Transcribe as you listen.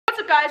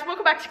guys?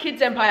 Welcome back to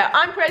Kids Empire.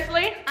 I'm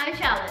Presley. I'm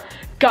Charlotte.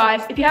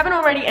 Guys, if you haven't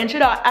already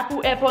entered our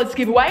Apple AirPods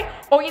giveaway,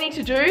 all you need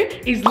to do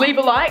is leave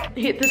a like,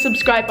 hit the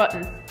subscribe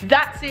button.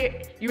 That's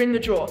it. You're in the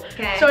draw.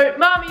 Okay. So,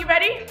 Mum, are you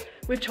ready?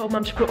 We've told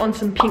Mum to put on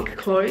some pink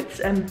clothes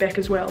and Beck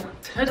as well.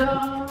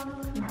 Ta-da!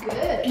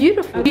 Good.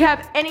 Beautiful. Do you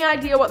have any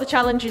idea what the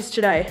challenge is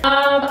today?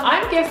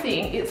 I'm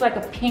guessing it's like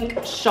a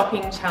pink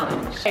shopping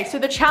challenge. Okay, so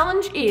the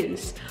challenge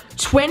is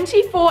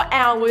 24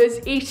 hours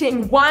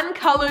eating one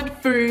coloured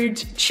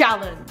food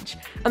challenge.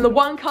 And the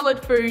one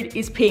coloured food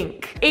is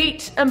pink.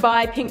 Eat and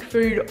buy pink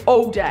food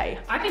all day.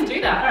 I can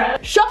do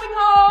that. Shopping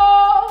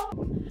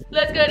haul!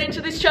 Let's get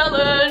into this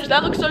challenge.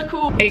 That looks so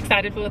cool. Are you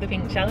excited for the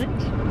pink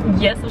challenge?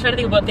 Yes, I'm trying to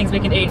think of what things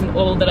we can eat, and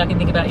all that I can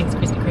think about is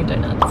Krispy Kreme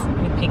donuts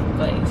with pink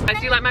glaze. I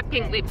do like my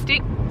pink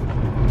lipstick.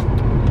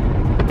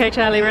 Okay,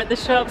 Charlie, we're at the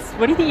shops.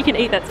 What do you think you can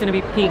eat that's going to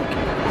be pink?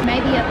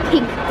 Maybe a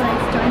pink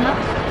glazed donut.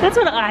 That's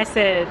what I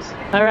said.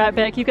 All right,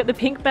 Beck, you've got the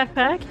pink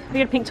backpack. You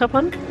got a pink top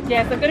on?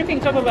 Yes, I've got a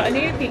pink top on, but I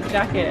need a pink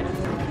jacket.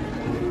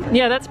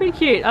 Yeah, that's pretty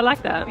cute. I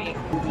like that. Pink.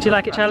 Do you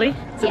like it, Charlie?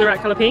 Is it the right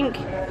colour pink?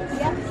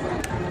 Yeah.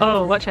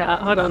 Oh, watch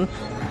out. Hold on.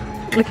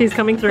 Look who's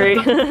coming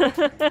through.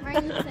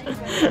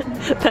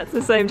 That's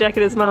the same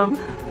jacket as Mum.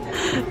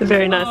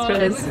 Very nice, It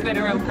Prez. looks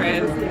better on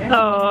Prez.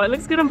 Oh, it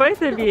looks good on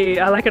both of you.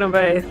 I like it on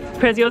both.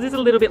 Prez, yours is a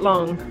little bit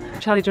long.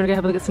 Charlie, do you want to go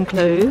have a look at some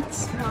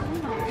clothes?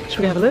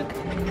 Should we have a look?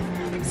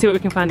 See what we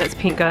can find that's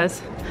pink,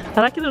 guys. I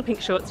like your little pink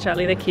shorts,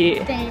 Charlie. They're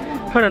cute.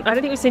 Hold on, I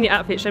don't think we've seen your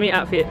outfit. Show me your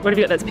outfit. What have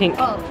you got that's pink?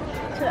 Oh,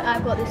 so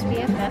I've got this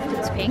BFF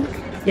that's pink.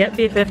 Yep,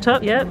 BFF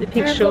top, yep, the pink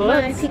And I've shorts.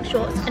 got my pink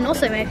shorts and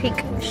also my pink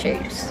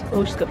shoes.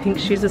 Oh, she's got pink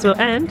shoes as well.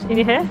 And in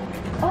your hair?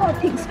 Oh,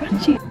 pink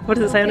scrunchie. What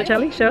does it say on it,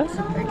 Charlie? Show us.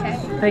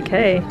 Okay.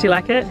 Okay, do you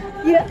like it?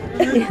 Yeah.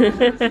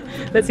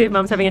 Let's see if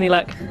Mum's having any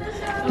luck.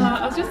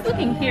 I was just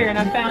looking here and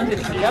I found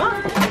it here.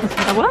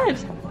 A what?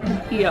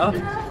 Here.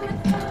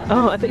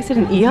 Oh, I thought you said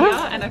an ear? Here,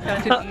 and I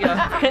found it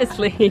here.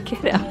 Presley,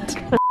 get out.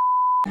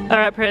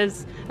 Alright,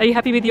 Prez, are you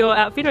happy with your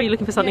outfit or are you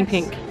looking for something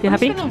pink? You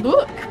happy? I'm just gonna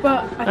look,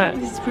 but I Alright.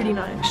 think this is pretty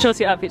nice. Show us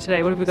your outfit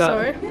today. What have we got?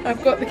 So,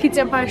 I've got the Kids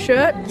Empire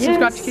shirt.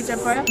 Subscribe to Yes. Kids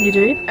Empire. You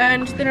do?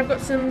 And then I've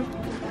got some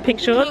Pink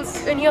shorts.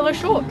 pink and yellow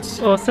shorts.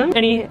 Awesome.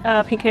 Any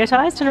pink hair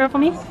ties? Turn around for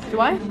me. Do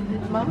I?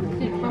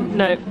 Mum?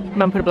 No,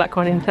 Mum put a black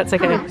one in. That's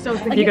okay. Oh, so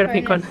You got a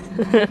pink one.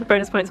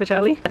 Bonus points for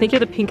Charlie. I think you're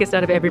the pinkest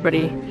out of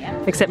everybody.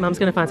 Except Mum's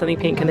going to find something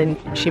pink and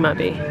then she might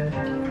be.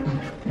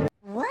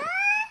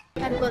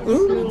 I've got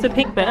Ooh, it's a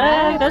pink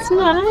bag. That's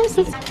nice.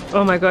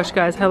 Oh my gosh,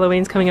 guys.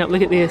 Halloween's coming up.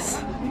 Look at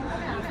this.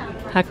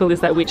 How cool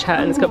is that witch hat?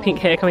 And it's got pink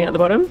hair coming out the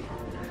bottom.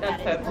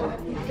 That's purple.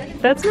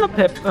 That's not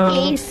purple.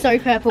 Oh. It is so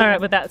purple. Alright,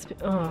 but that's...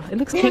 Oh, it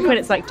looks pink when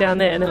it's like down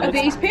there and then it Are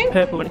these looks pink?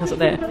 purple when it comes up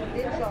there.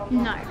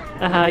 No.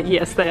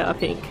 Yes, they are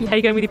pink. How are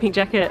you going with your pink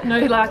jacket? No,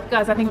 like,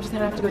 guys, I think we're just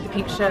gonna have to go with the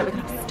pink shirt. We're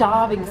gonna be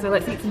starving, so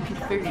let's eat some pink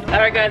food.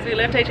 Alright guys, we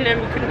left H&M,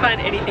 we couldn't find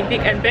anything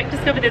pink, and Beck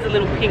discovered there's a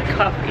little pink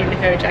cuff in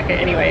her jacket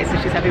anyway, so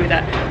she's happy with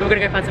that. But we're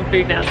gonna go find some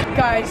food now.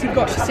 Guys, you've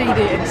got to see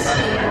this.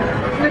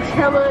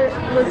 Nutella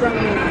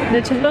lasagna.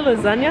 Nutella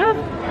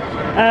lasagna?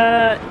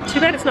 Too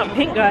bad it's not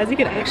pink, guys. You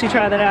could actually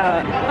try that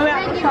out.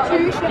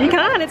 You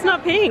can't, it's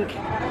not pink.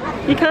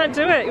 You can't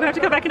do it. We'll have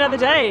to go back another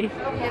day.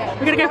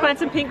 We're gonna go find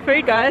some pink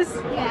food, guys.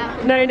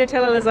 Yeah. No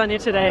Nutella lasagna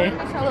today.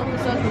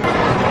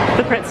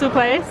 The pretzel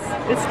place.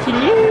 It's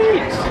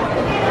cute.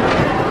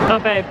 Oh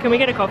babe, can we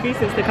get a coffee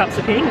since the cups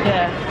are pink?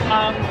 Yeah.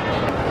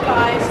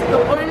 Guys, the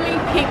only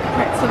pink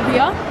pretzel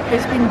here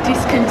has been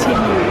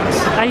discontinued.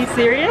 Are you It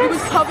serious?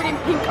 was covered in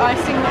pink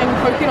icing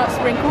and coconut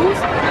sprinkles,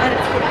 and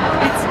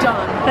it's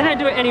done. They don't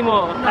do it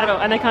anymore at all,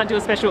 and they can't do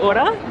a special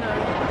order? No.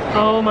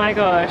 Oh my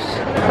gosh.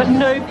 But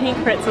no pink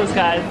pretzels,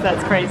 guys.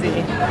 That's crazy.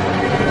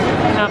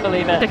 Can't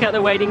believe it. Check out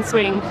the waiting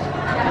swing.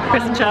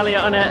 Chris and Charlie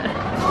are on it.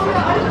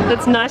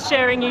 It's nice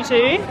sharing you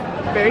two.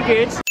 Very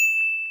good.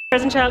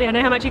 Chris and Charlie, I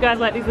know how much you guys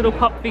like these little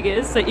pop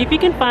figures, so if you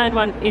can find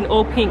one in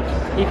all pink,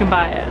 you can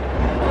buy it.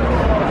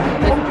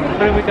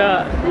 What have we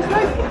got? There's no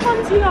pink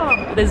ones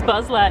here. There's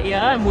Buzz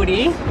Lightyear and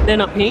Woody. They're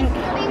not pink.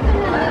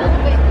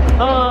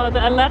 Oh,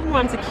 the Aladdin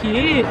ones are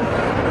cute.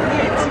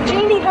 It's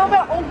Genie, how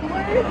about all blue?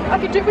 I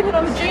could do with it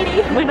on the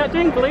Genie. We're not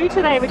doing blue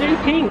today, we're doing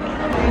pink.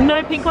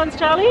 No pink ones,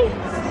 Charlie?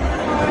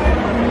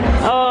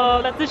 Oh,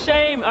 that's a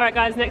shame. Alright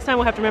guys, next time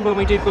we'll have to remember when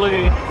we do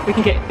blue, we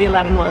can get the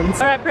Aladdin ones.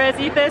 Alright Prez,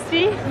 are you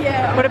thirsty?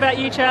 Yeah. What about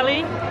you, Charlie?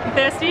 You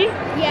thirsty?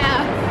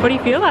 Yeah. What do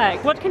you feel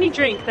like? What can you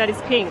drink that is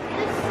pink?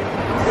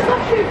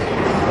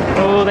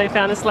 Oh, they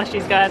found the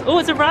slushies, guys. Oh,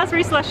 it's a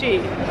raspberry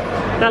slushie.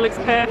 That looks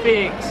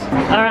perfect.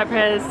 Alright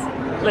Prez,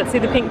 let's see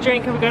the pink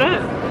drink. Have we got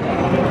it?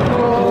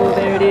 Oh,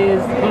 there it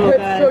is. Oh,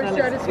 That's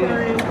guys, so that looks good.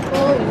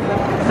 satisfying.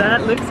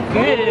 That looks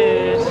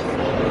good.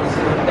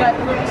 That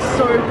looks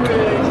so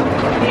good.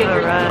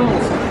 Alright.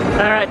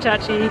 Alright,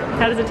 Chachi,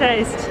 how does it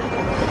taste?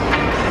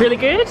 Really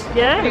good?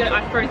 Yeah? You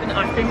got a frozen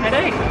ice cream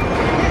headache?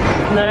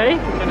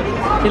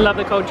 No? You love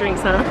the cold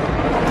drinks, huh?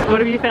 What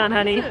have you found,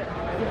 honey?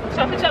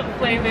 Chupa Chup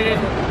flavored.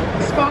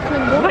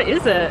 Sparkling water. What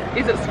is it?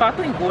 Is it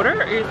sparkling water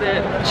or is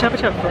it Chupa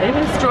Chup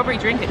flavours? strawberry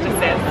drink? It just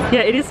says.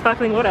 Yeah, it is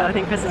sparkling water. I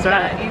think Chris is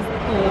right. That is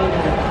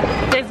cool.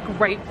 There's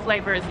grape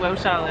flavour as well,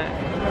 Charlotte.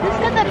 Who's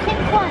got the pink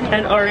one?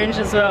 And orange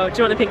as well. Do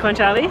you want the pink one,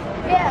 Charlie?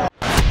 Yeah.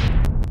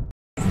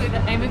 So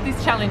the aim of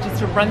this challenge is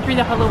to run through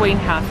the Halloween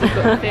house. You've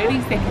got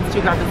 30 seconds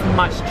to grab as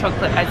much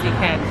chocolate as you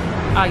can.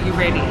 Are you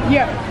ready?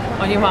 Yeah.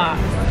 On your mark.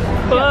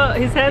 Oh,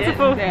 his hands are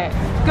full. There.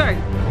 Go.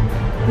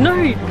 No,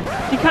 you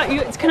can't.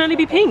 It can only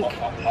be pink.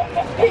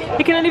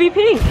 It can only be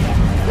pink.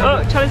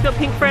 Oh, Charlie's got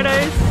pink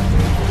Freddos.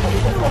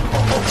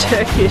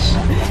 Turkish.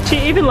 Do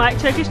you even like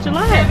Turkish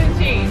delight?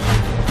 17,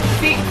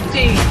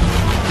 16,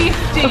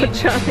 15. Oh,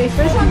 Charlie.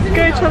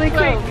 Go, Charlie,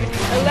 quick.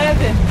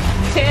 11,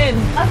 10.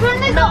 I've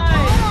only got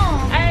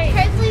 8.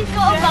 Presley's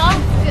got a You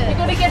basket.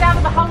 gotta get out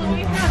of the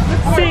Halloween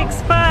house.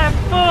 6, 5,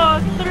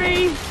 4,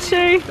 3,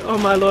 2. Oh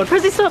my lord.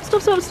 Presley, stop.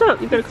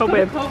 You've got a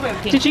cobweb.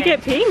 Did you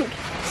get pink?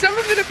 Some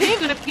of it are pink.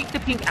 You're gonna pick the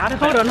pink out of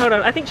Hold it.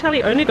 on. I think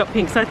Charlie only got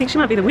pink, so I think she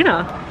might be the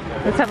winner.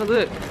 Let's have a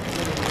look.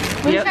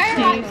 Yep.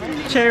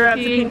 Cherry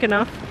wraps are pink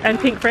enough. And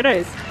pink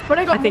Freddos. But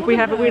I got I think we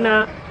have a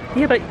winner.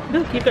 Yeah, but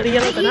look, you've got a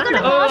yellow You got a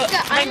banana.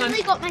 basket. I hang on.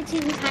 only got my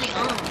teeny tiny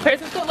arm.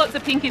 Present's got lots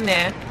of pink in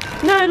there.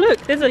 No, look,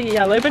 there's a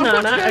yellow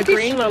banana, a Turkish.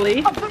 green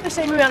lolly. I've got the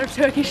same amount of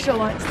Turkish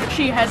delights that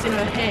she has in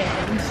her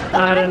hand.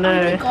 I don't I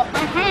only know. got my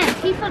hand.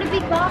 He's got a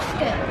big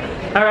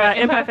basket. All right,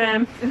 Empire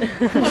fam.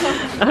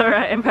 All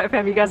right, Empire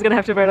fam, you guys are gonna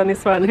have to vote on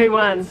this one. Who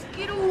won?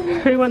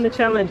 Who won the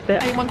challenge?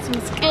 There. I want some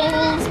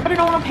Skittles, but I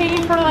don't want to pay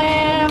for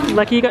them.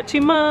 Lucky you got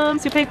 2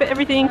 moms who pay for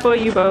everything for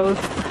you both.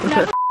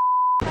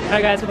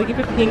 Alright guys, we're looking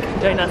for pink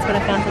donuts, but I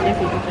found something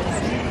for you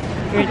first.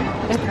 You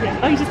ready?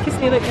 Oh, you just kissed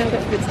me, look, now I've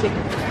got a good stick.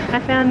 I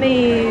found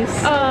these.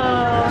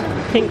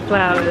 Oh, pink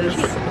flowers.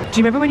 Do you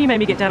remember when you made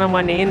me get down on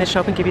one knee in the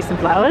shop and give you some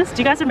flowers? Do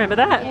you guys remember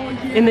that?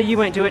 Yeah. In the You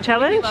Won't Do It If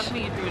challenge? you love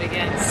me, you do it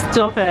again.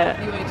 Stop it.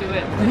 You won't do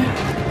it.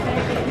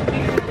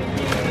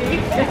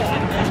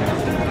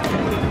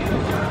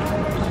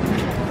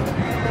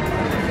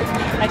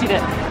 I did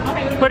it.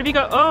 What have you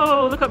got?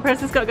 Oh, look what Prez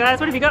has got, guys.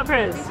 What have you got,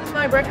 Prez? This is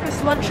my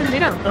breakfast, lunch, and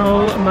dinner.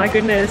 Oh my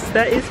goodness,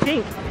 that is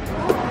pink.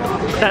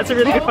 That's a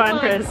really good find,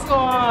 Prez. Oh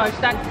my gosh,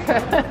 that's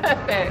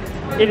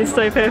perfect. It is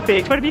so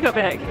perfect. What have you got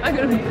back? I'm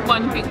gonna pick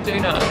one pink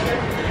donut.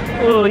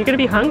 Oh, you're gonna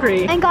be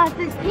hungry. And guys,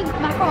 there's pink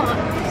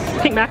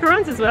macarons. Pink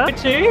macarons as well,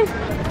 too.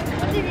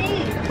 What are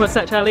these? What's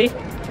that, Charlie?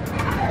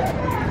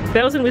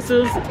 Bells and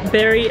whistles,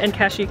 berry and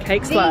cashew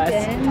cake slice.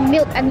 Vegan,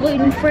 milk and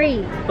gluten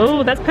free.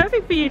 Oh, that's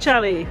perfect for you,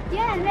 Charlie.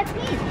 Yeah, and they're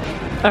pink.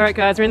 All right,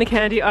 guys, we're in the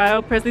candy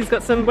aisle. Presley's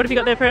got some. What have you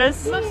got there, Prez?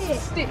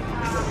 Sticks.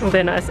 Oh,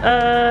 they're nice.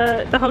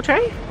 The whole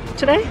tray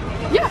today?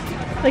 Yeah.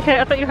 Okay,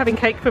 I thought you were having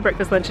cake for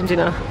breakfast, lunch, and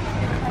dinner.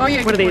 Oh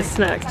yeah. What are these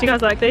snacks? Do you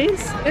guys like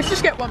these? Let's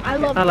just get one. I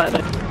love I like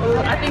them.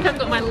 I think I've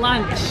got my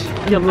lunch.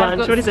 Your I've lunch.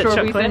 got What is it?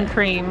 strawberries Chocolate? and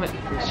cream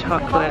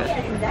chocolate.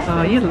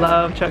 Oh, you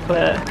love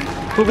chocolate.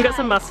 Well, we got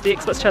some musk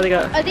sticks. What's Charlie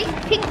got? Are these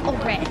pink or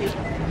red?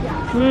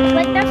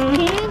 Like that's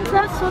pink,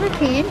 that's sort of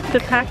pink. The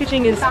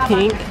packaging is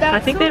pink. I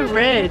think they're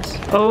red.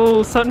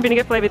 Oh, salt and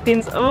vinegar flavoured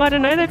thins. Oh, I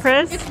don't know, they're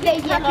Prez. They're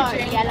yellow.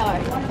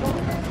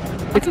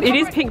 It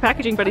is pink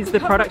packaging, but is the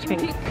product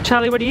pink?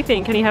 Charlie, what do you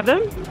think? Can you have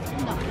them?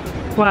 No.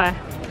 Why?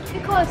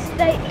 Because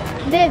they're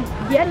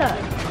yellow.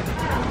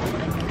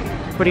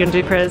 What are you gonna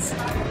do, Prez?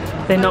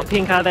 They're not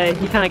pink, are they?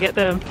 You can't get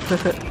them. I'm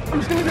just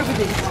gonna go with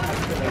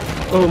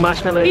these. Oh,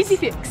 marshmallows. Easy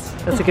fix.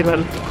 That's a good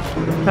one.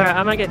 Alright,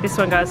 I might get this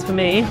one, guys, for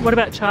me. What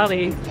about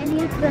Charlie?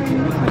 Any of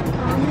them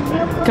almond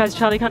milk? Guys,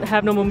 Charlie can't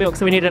have normal milk,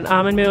 so we need an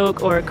almond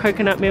milk or a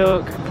coconut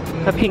milk,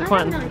 a pink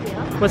one. I have an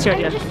idea. What's your I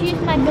idea? just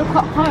use my milk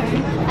at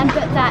home and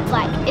put that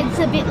it's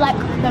a bit like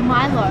the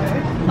Milo,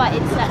 but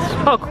it's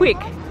that. Oh, quick!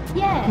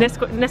 Yeah.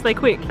 Nestle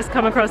Quick. Just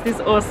come across this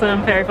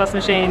awesome Fairy Floss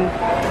machine.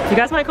 You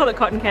guys might call it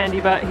cotton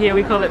candy, but here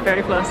we call it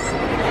Fairy Floss.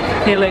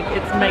 Here, look,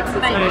 it makes its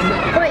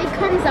own. But it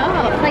comes up,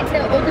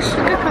 all the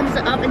sugar comes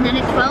up and then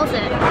it swells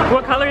it.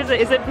 What colour is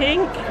it? Is it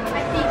pink?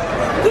 I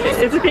think.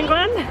 It's a pink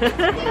one?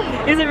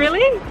 Is it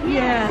really?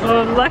 Yeah.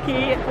 Oh,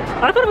 lucky.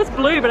 I thought it was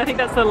blue, but I think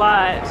that's the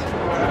light.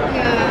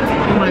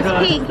 Yeah. Oh my It's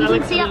gosh, pink. that You can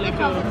looks see up really the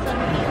cool.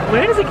 colours.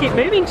 Where does it keep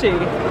moving to?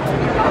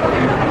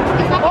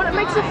 Oh, it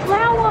makes a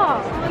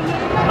flower.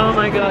 Oh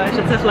my gosh,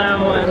 it's a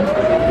flower one.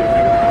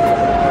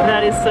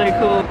 That is so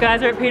cool.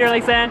 Guys, we're at Peter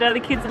Alexander. The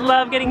kids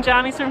love getting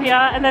jammies from here,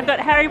 and they've got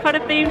Harry Potter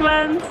themed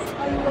ones.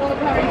 I love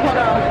Harry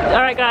Potter.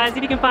 Alright guys,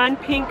 if you can find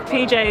pink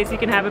PJs, you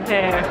can have a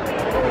pair.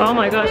 Oh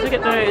my gosh, look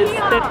at those.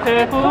 They're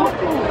purple.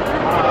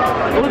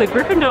 Oh, the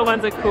Gryffindor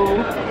ones are cool.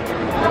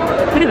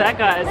 Look at that,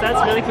 guys.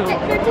 That's really cool.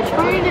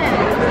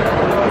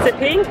 Is it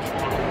pink?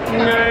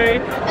 No.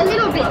 A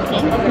little bit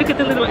pink. Look at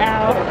the little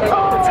owl.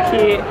 That's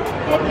cute.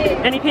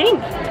 Any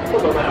pink?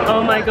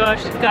 Oh my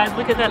gosh, guys,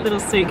 look at that little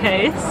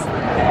suitcase.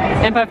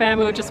 Empire fam,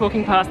 we were just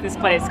walking past this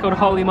place called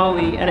Holy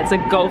Moly, and it's a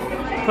golf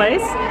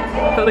place.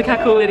 But look how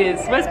cool it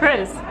is. Where's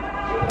Prez?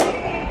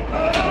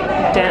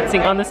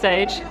 Dancing on the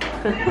stage.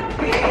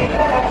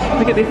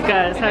 Look at this,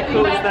 guys. How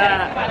cool is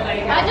that?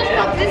 I just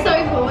got this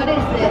over. What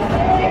is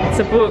this?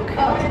 It's a book.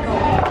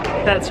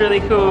 That's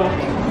really cool.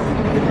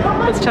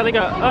 What's Charlie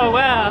got? Oh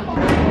wow.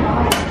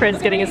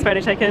 Fred's getting his photo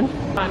taken.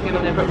 Can't get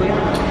on there properly.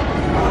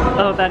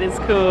 Oh, that is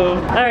cool.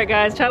 Alright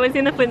guys, Charlie's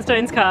in the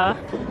Flintstones car.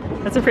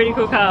 That's a pretty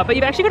cool car, but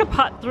you've actually got to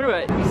putt through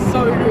it.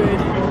 So good.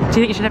 Do you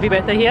think you should have your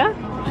birthday here?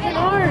 I don't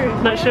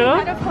know. Not sure?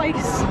 I had a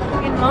place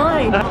in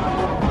mind.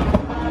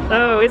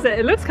 Oh, is it?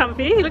 It looks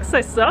comfy. It looks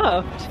so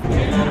soft.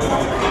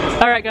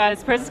 Alright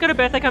guys, Prez has got a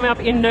birthday coming up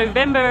in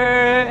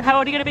November. How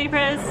old are you going to be,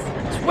 Prez?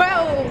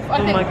 12, I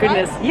think, Oh my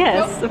goodness. right?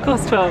 Yes, 12? of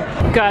course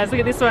 12. Guys, look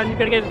at this one. You've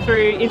got to get it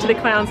through into the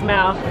clown's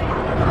mouth.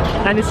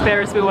 And this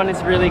Ferris wheel one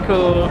is really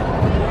cool.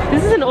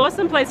 This is an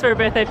awesome place for a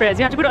birthday, Prez.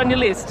 You have to put it on your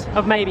list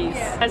of maybes.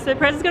 Yeah. So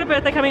Prez has got a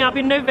birthday coming up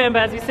in November,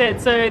 as we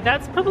said. So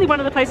that's probably one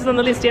of the places on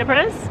the list, yeah,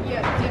 Prez?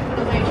 Yeah,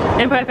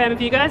 definitely. Empire fam,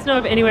 if you guys know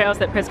of anywhere else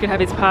that Prez could have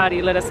his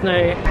party, let us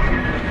know.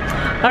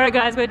 Alright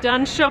guys, we're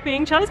done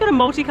shopping. Charlie's got a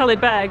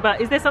multicolored bag,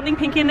 but is there something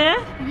pink in there?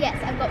 Yes,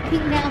 I've got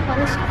pink nail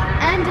polish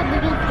and a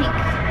little pink,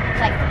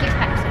 like, gift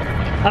pack sort of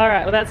thing.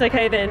 Alright, well that's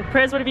okay then.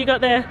 Prez, what have you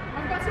got there?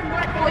 I've got some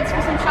whiteboards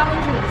for some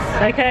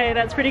challenges. Okay,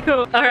 that's pretty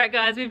cool. Alright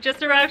guys, we've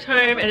just arrived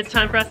home and it's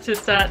time for us to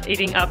start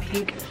eating our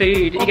pink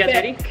food. You guys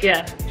ready?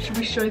 Yeah. Should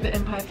we show the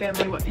Empire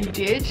family what you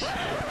did?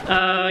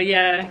 Oh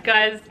yeah.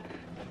 Guys,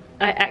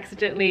 I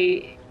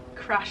accidentally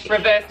Crashed.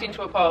 Reversed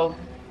into a pole.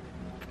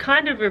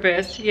 kind of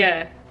reversed,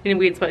 yeah. In a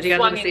weird spot. Do you guys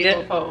want to see into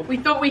a it? pole. We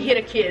thought we hit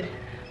a kid.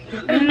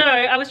 No,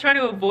 I was trying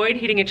to avoid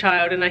hitting a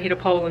child and I hit a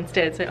pole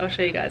instead, so I'll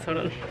show you guys, hold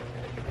on.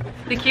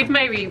 The kid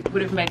maybe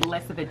would have made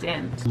less of a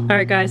dent.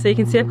 Alright guys, so you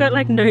can see I've got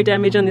like no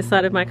damage on this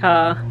side of my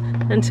car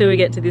until we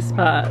get to this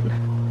part.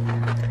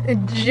 A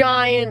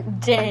giant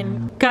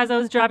dent. Guys, I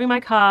was driving my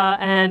car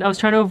and I was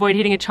trying to avoid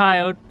hitting a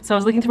child, so I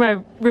was looking through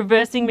my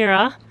reversing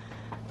mirror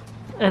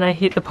and I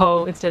hit the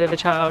pole instead of a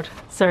child.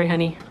 Sorry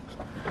honey.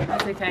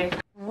 That's okay.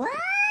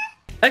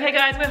 Okay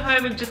guys, we're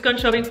home. We've just gone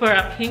shopping for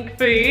our pink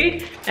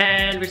food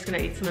and we're just gonna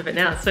eat some of it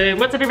now. So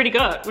what's everybody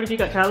got? What have you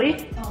got,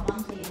 Charlie? Oh,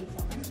 Mum's eating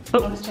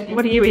something. Oh,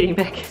 what are you eating,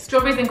 Beck?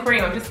 Strawberries and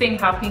cream. I'm just seeing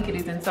how pink it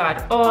is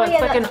inside. Oh, it's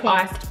yeah, like an that's pink.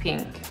 iced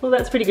pink. Well,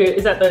 that's pretty good.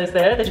 Is that those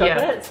there, the Yeah.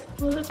 chocolates?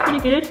 Well, that's pretty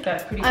good.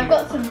 That's pretty I've good.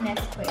 got some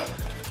Nesquik.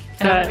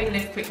 And I'm having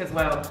Nesquik as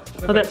well.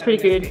 Oh, that's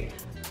pretty good.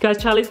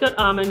 Guys, Charlie's got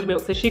almond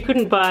milk, so she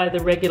couldn't buy the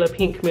regular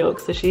pink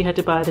milk, so she had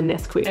to buy the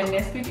Nesquik. And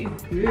Nesquik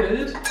is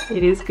good.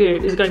 It is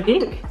good. Is it going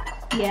pink?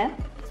 Yeah.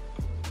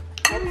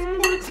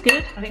 Looks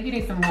good. I think you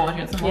need some more. Do you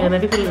want some more? Yeah,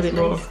 maybe put a little bit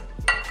more.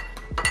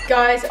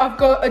 Guys, I've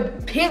got a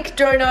pink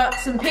donut,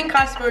 some pink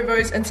ice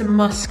bobos, and some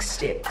musk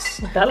sticks.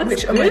 That looks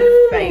which good. are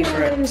my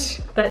favourite.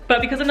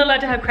 But because I'm not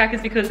allowed to have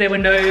crackers because there were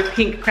no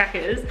pink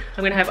crackers,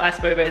 I'm gonna have ice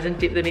bobos and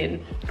dip them in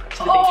to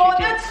the Oh, beetroot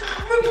dip.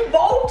 that's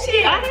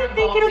revolting! I don't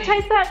think it'll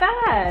taste that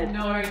bad.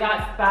 No,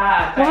 that's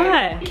bad. babe.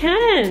 Why? It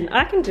can.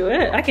 I can do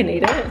it. I can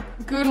eat it.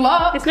 Good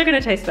luck. It's not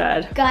gonna taste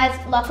bad. Guys,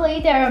 luckily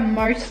there are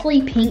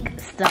mostly pink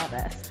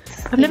Starbursts.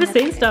 I've never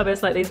seen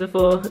Starbursts like these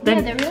before.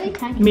 Yeah, they're really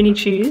tiny. mini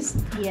chews.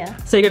 Yeah.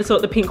 So you gotta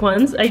sort the pink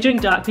ones. Are you doing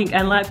dark pink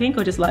and light pink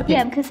or just light pink?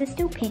 Yeah, because they're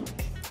still pink.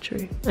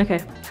 True. Okay.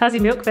 How's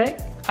your milk,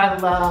 Beck? I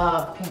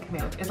love pink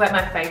milk. It's like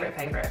my favorite.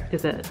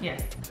 Is it?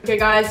 Yes. Okay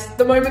guys,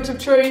 the moment of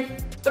truth.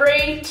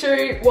 3,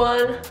 2,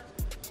 1.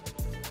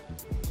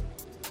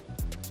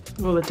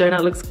 Oh, the donut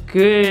looks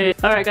good.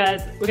 All right,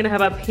 guys, we're gonna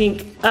have our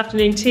pink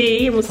afternoon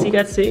tea and we'll see you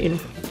guys soon.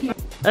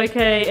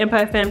 Okay,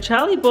 Empire fam,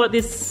 Charlie bought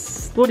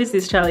this. What is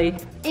this, Charlie?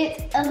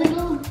 It's a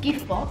little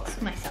gift box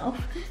myself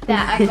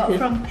that I got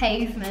from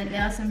Pavement.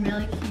 There are some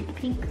really cute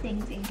pink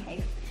things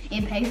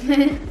in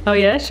Pavement. Oh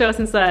yeah, show us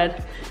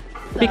inside.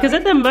 Because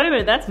at the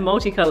moment, that's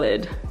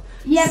multicolored.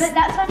 Yeah, but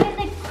that's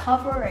only the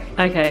covering.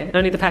 Okay,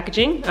 only the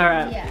packaging? All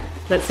right, Yeah.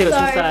 let's see what's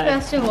So inside.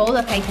 first of all,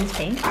 the paper's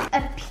pink.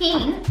 A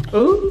pink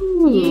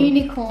Ooh.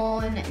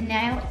 unicorn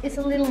nail. It's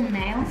a little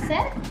nail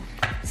set.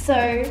 So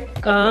Ah,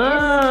 It's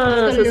got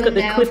a so it's got little the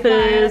nail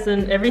clippers file.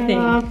 and everything.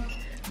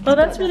 Oh,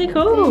 that's really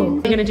cool.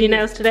 You're gonna do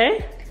nails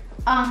today?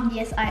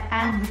 yes, I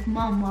am with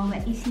Mum while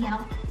we're eating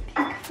our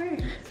pink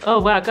food. Oh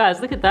wow, guys,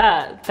 look at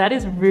that. That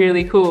is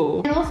really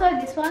cool. And also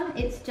this one,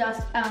 it's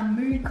just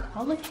mood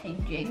color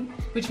changing.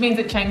 Which means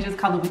it changes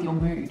colour with your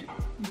mood.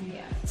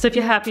 Yeah. So if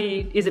you're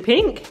happy, is it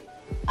pink?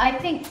 I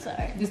think so.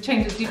 Just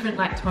changes different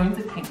like tones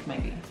of pink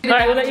maybe. All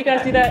right, we'll let you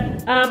guys do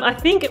that. I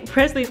think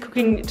Presley's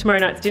cooking tomorrow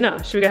night's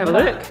dinner. Should we go have a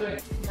look?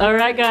 All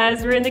right,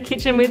 guys, we're in the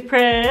kitchen with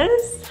Prez.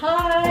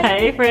 Hi.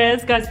 Hey,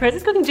 Prez. Guys, Prez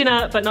is cooking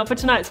dinner, but not for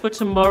tonight, it's for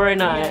tomorrow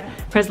night.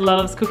 Prez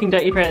loves cooking,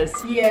 don't you, Prez?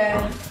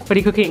 Yeah. What are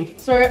you cooking?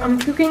 So I'm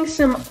cooking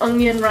some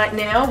onion right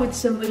now with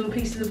some little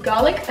pieces of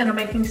garlic and I'm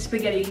making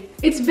spaghetti.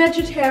 It's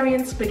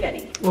vegetarian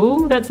spaghetti.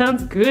 Ooh, that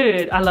sounds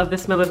good. I love the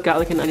smell of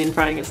garlic and onion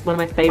frying. It's one of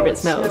my favorite It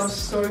smells smells.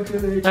 so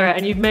good. All right,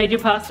 and you've made your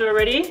pasta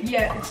already?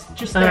 Yeah, it's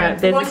just All there. right,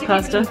 there's Might this keep it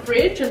in pasta. the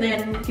fridge and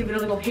then give it a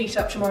little heat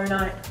up tomorrow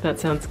night. That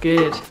sounds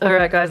good. All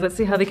right, guys, let's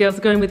see how the girls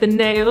are going with the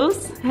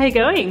nails. How you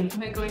going?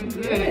 They're going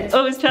good.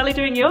 Oh, is Charlie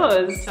doing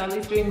yours?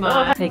 Charlie's doing Oh,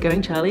 mine. how you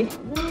going, Charlie?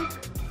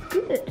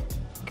 Good.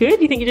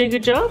 Good? You think you're doing a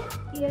good job?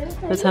 Yeah.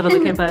 Let's have a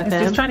look, Empire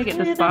fam. just trying to get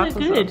the Yeah, they look sparkles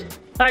good.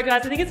 All right,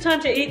 guys, I think it's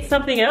time to eat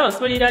something else.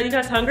 What are you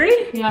guys hungry?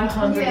 Yeah, I'm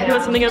hungry. Yeah. You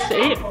want something else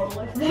to eat?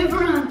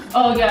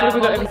 Oh yeah. What have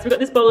we got? We've got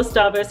this bowl of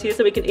Starburst here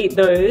so we can eat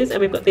those,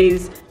 and we've got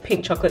these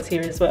pink chocolates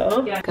here as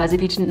well. Yeah. Guys,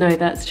 if you didn't know,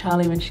 that's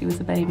Charlie when she was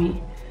a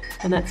baby,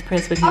 and that's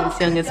Prez when he was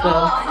young as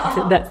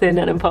well. That's their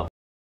nan and pop.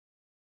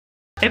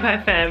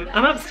 Empire fam,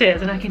 I'm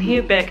upstairs and I can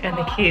hear Beck and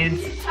the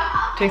kids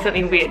doing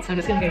something weird, so I'm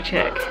just gonna go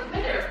check.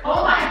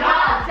 Oh my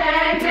god!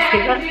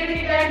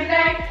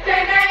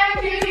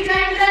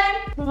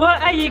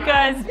 What are you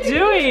guys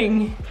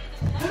doing?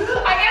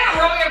 I get it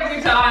wrong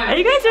every time. Are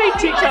you guys doing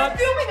Guys TikToks?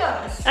 filming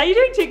us. Are you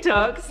doing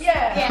TikToks?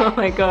 Yeah. Oh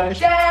my gosh.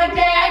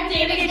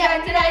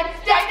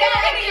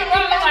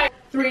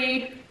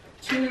 3,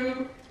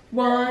 2,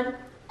 1.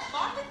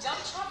 Mark the dump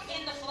truck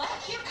in the flat.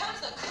 Here comes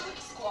the Kook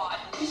squad.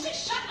 You say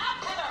shut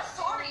up, Heather.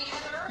 Sorry,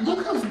 Heather.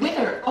 Look who's with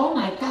her. Oh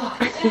my god.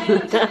 I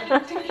got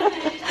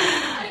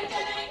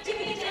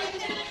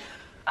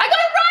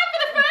it right for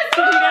the first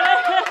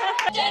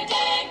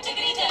Did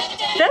you get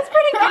it? That's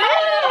pretty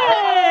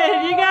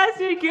good. You guys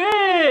did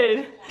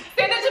good.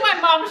 Send it to my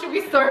mom, she'll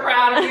be so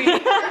proud of me.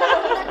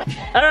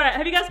 Alright,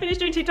 have you guys finished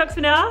doing TikToks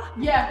for now?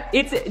 Yeah.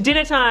 It's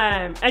dinner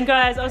time. And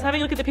guys, I was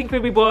having a look at the pink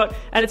food we bought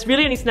and it's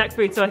really only snack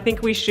food, so I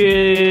think we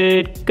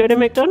should go to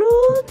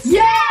McDonald's.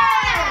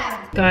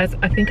 Yeah! Guys,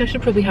 I think I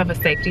should probably have a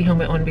safety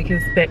helmet on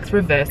because Beck's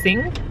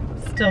reversing.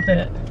 Stop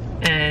it.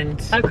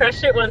 And I've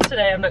crashed it once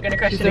today, I'm not going to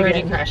crash she's it already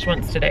again. crashed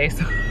once today,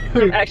 so.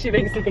 I'm actually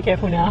being super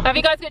careful now. Have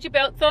you guys got your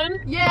belts on?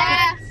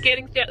 Yeah!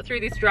 Getting through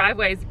this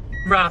driveway is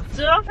rough.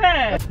 Stop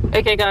it!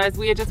 Okay guys,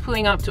 we are just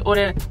pulling up to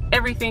order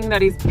everything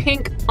that is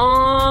pink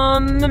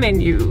on the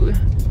menu.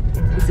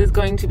 This is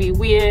going to be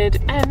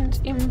weird and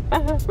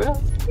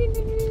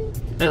embarrassing.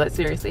 No, let's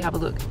seriously have a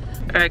look.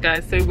 Alright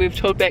guys, so we've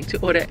told Beck to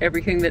order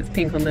everything that's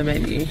pink on the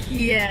menu.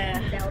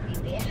 Yeah. That'll be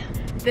weird.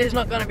 There's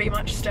not gonna be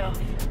much stuff.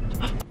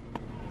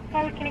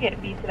 How can I get it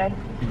for you today?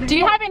 Do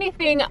you have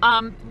anything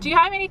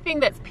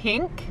that's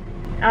pink?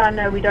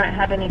 No, we don't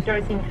have any.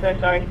 Joseph's so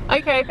sorry.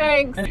 Okay,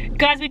 thanks.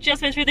 Guys, we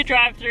just went through the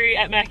drive-thru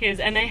at Macca's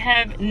and they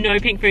have no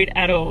pink food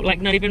at all, like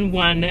not even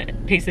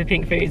one piece of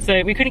pink food.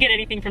 So we couldn't get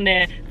anything from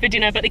there for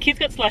dinner, but the kids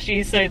got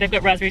slushies, so they've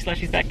got raspberry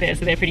slushies back there,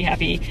 so they're pretty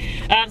happy.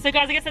 So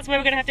guys, I guess that's where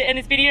we're gonna have to end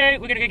this video.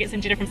 We're gonna go get some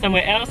dinner from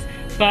somewhere else,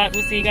 but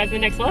we'll see you guys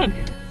in the next vlog.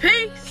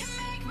 Peace!